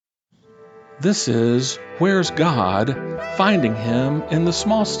This is Where's God? Finding Him in the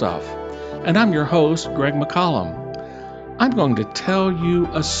Small Stuff. And I'm your host, Greg McCollum. I'm going to tell you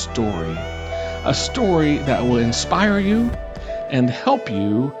a story that will inspire you and help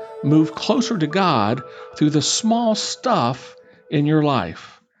you move closer to God through the small stuff in your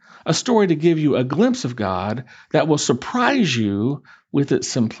life. A story to give you a glimpse of God that will surprise you with its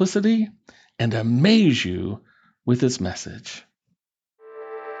simplicity and amaze you with its message.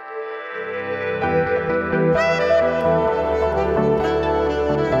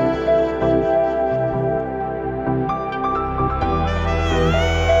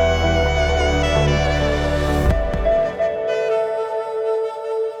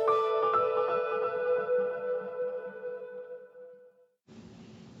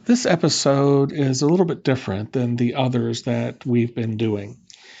 This episode is a little bit different than the others that we've been doing,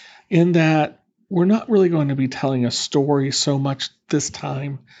 in that we're not really going to be telling a story so much this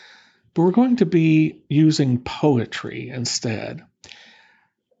time, but we're going to be using poetry instead.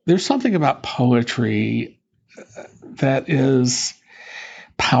 There's something about poetry that is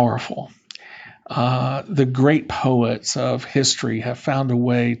powerful. The great poets of history have found a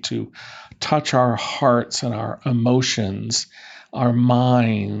way to touch our hearts and our emotions, our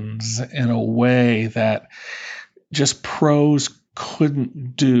minds, in a way that just prose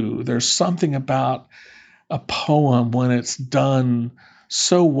couldn't do. There's something about a poem when it's done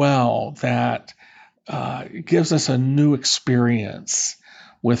so well that it gives us a new experience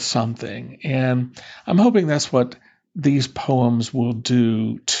with something. And I'm hoping that's what these poems will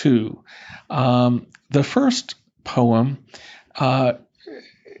do too. The first poem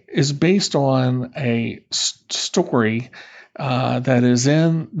is based on a story that is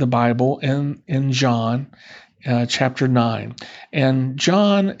in the Bible in John chapter 9. And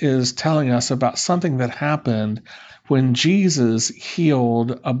John is telling us about something that happened when Jesus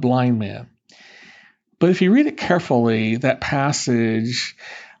healed a blind man. But if you read it carefully, that passage,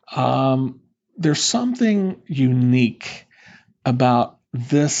 there's something unique about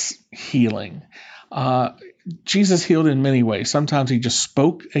this healing. Jesus healed in many ways. Sometimes he just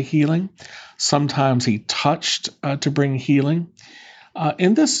spoke a healing. Sometimes he touched to bring healing.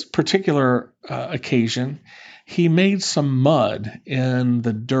 In this particular occasion, he made some mud in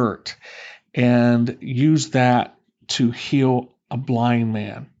the dirt and used that to heal a blind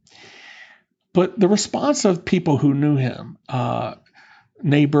man. But the response of people who knew him,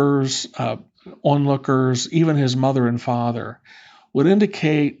 neighbors, onlookers, even his mother and father, would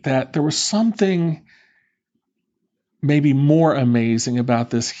indicate that there was something maybe more amazing about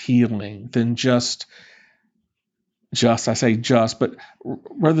this healing than but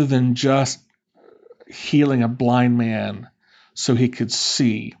rather than just healing a blind man so he could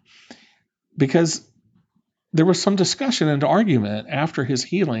see. Because there was some discussion and argument after his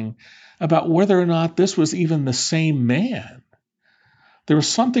healing about whether or not this was even the same man. There was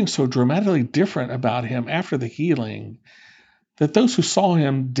something so dramatically different about him after the healing that those who saw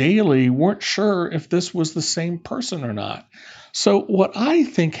him daily weren't sure if this was the same person or not. So what I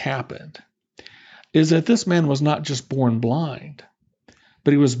think happened is that this man was not just born blind,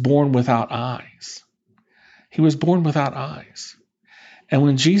 but he was born without eyes. He was born without eyes. And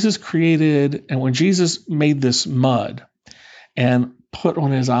when Jesus made this mud and put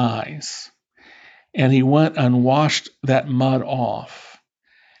on his eyes, and he went and washed that mud off,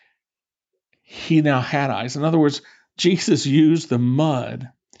 he now had eyes. In other words, Jesus used the mud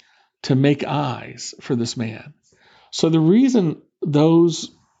to make eyes for this man. So the reason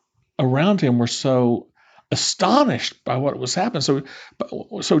those around him were so astonished by what was happening,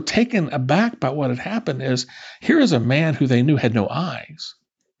 so taken aback by what had happened, is here is a man who they knew had no eyes,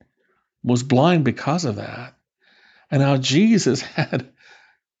 was blind because of that, and now Jesus had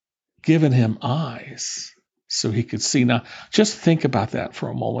given him eyes so he could see. Now, just think about that for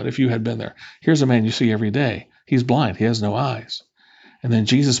a moment if you had been there. Here's a man you see every day. He's blind. He has no eyes. And then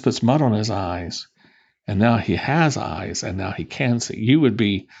Jesus puts mud on his eyes, and now he has eyes, and now he can see. You would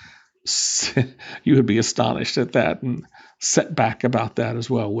be astonished at that and set back about that as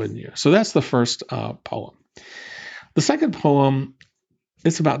well, wouldn't you? So that's the first poem. The second poem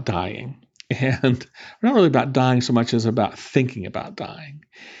is about dying. And not really about dying so much as about thinking about dying.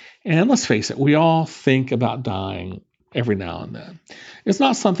 And let's face it, we all think about dying every now and then. It's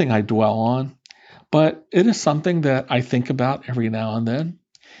not something I dwell on, but it is something that I think about every now and then.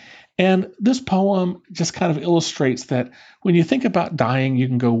 And this poem just kind of illustrates that when you think about dying, you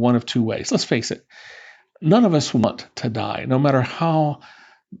can go one of two ways. Let's face it, none of us want to die, no matter how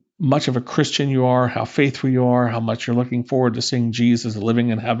much of a Christian you are, how faithful you are, how much you're looking forward to seeing Jesus living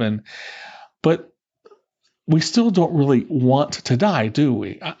in heaven. But we still don't really want to die, do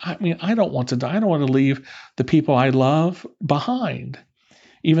we? I mean, I don't want to die. I don't want to leave the people I love behind,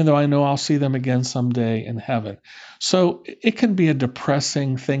 even though I know I'll see them again someday in heaven. So it can be a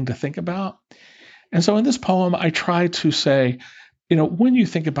depressing thing to think about. And so in this poem, I try to say, when you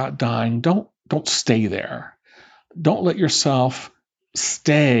think about dying, don't stay there. Don't let yourself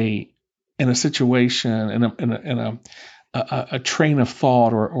stay in a situation, in a train of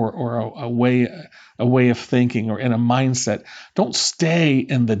thought, or a way of thinking, or in a mindset. Don't stay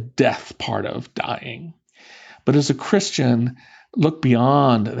in the death part of dying. But as a Christian, look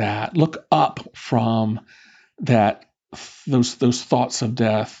beyond that. Look up from that, those thoughts of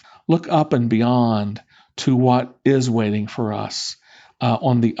death. Look up and beyond to what is waiting for us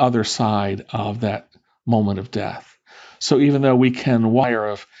on the other side of that moment of death. So even though we can wire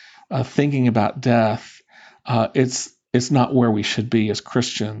of thinking about death, it's not where we should be as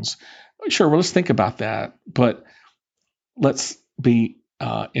Christians. Sure, well, let's think about that, but let's be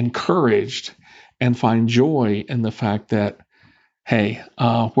encouraged and find joy in the fact that, hey,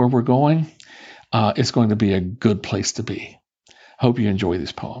 where we're going, it's going to be a good place to be. Hope you enjoy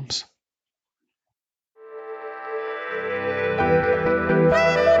these poems.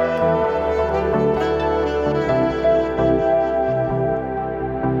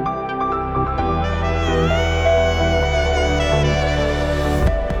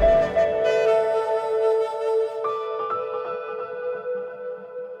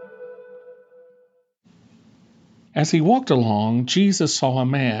 As he walked along, Jesus saw a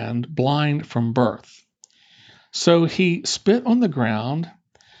man blind from birth. So he spit on the ground,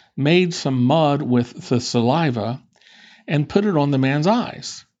 made some mud with the saliva, and put it on the man's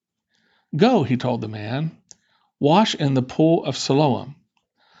eyes. Go, he told the man, wash in the pool of Siloam.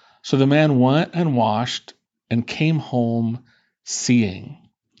 So the man went and washed and came home seeing.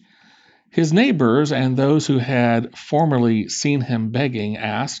 His neighbors and those who had formerly seen him begging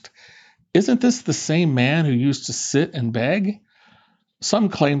asked, "Isn't this the same man who used to sit and beg?" Some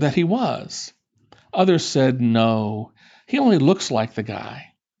claimed that he was. Others said, "No, he only looks like the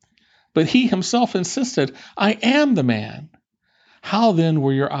guy." But he himself insisted, "I am the man." "How then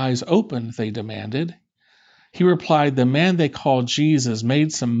were your eyes opened?" they demanded. He replied, "The man they call Jesus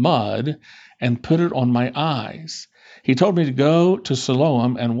made some mud and put it on my eyes. He told me to go to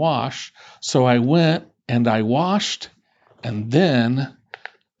Siloam and wash, so I went and I washed, and then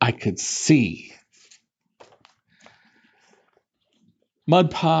I could see."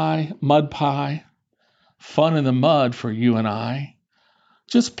 Mud pie, fun in the mud for you and I.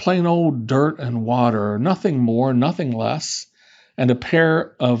 Just plain old dirt and water, nothing more, nothing less, and a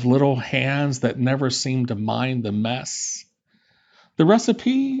pair of little hands that never seem to mind the mess. The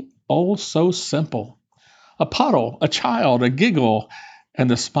recipe, oh, so simple. A puddle, a child, a giggle, and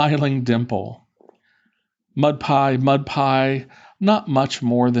a smiling dimple. Mud pie, not much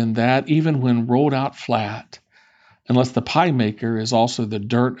more than that, even when rolled out flat, unless the pie maker is also the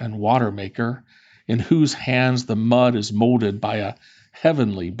dirt and water maker, in whose hands the mud is molded by a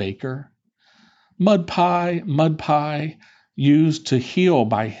heavenly baker. Mud pie, used to heal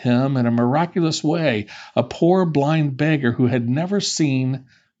by him in a miraculous way a poor blind beggar who had never seen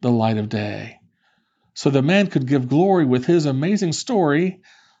the light of day. So the man could give glory with his amazing story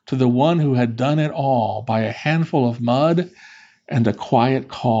to the one who had done it all by a handful of mud and a quiet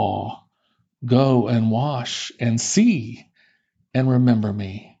call. Go and wash and see and remember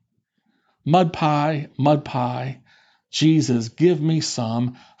me. Mud pie, Jesus, give me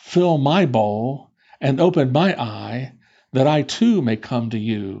some, fill my bowl, and open my eye, that I too may come to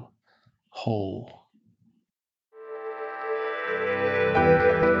you whole.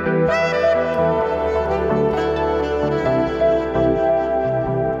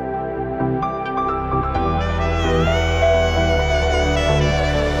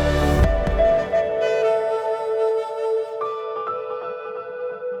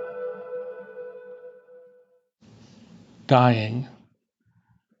 Dying.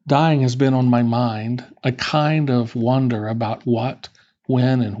 Dying has been on my mind, a kind of wonder about what,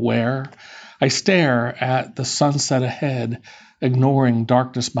 when, and where. I stare at the sunset ahead, ignoring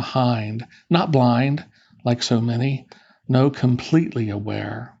darkness behind, not blind, like so many, no, completely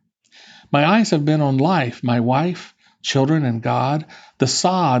aware. My eyes have been on life, my wife, children, and God, the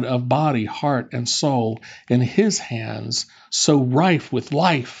sod of body, heart, and soul in His hands, so rife with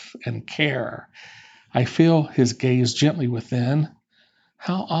life and care. I feel His gaze gently within.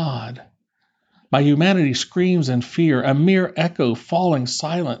 How odd. My humanity screams in fear, a mere echo falling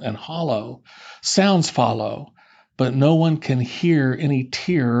silent and hollow. Sounds follow, but no one can hear any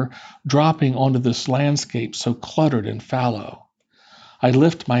tear dropping onto this landscape so cluttered and fallow. I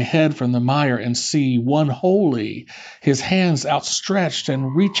lift my head from the mire and see one holy, his hands outstretched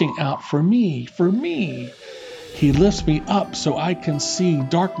and reaching out for me, for me. He lifts me up so I can see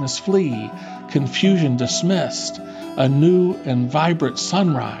darkness flee, confusion dismissed, a new and vibrant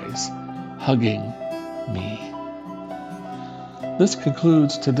sunrise hugging me. This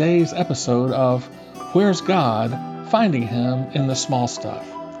concludes today's episode of Where's God? Finding Him in the Small Stuff.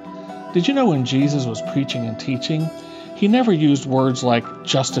 Did you know when Jesus was preaching and teaching, He never used words like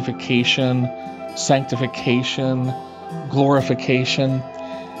justification, sanctification, glorification.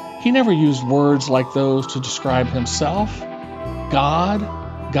 He never used words like those to describe Himself,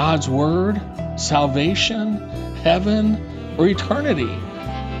 God, God's Word, salvation, heaven, or eternity.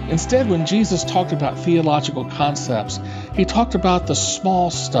 Instead, when Jesus talked about theological concepts, He talked about the small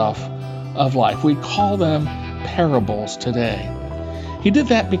stuff of life. We call them parables today. He did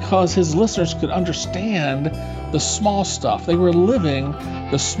that because His listeners could understand the small stuff. They were living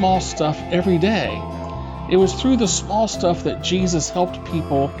the small stuff every day. It was through the small stuff that Jesus helped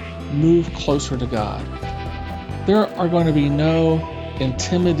people move closer to God. There are going to be no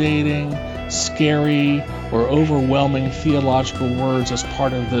intimidating, scary, or overwhelming theological words as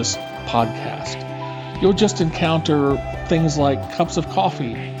part of this podcast. You'll just encounter things like cups of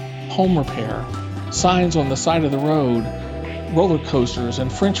coffee, home repair, signs on the side of the road, roller coasters,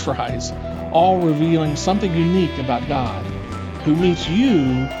 and French fries, all revealing something unique about God, who meets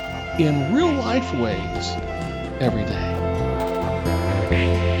you in real life ways every day.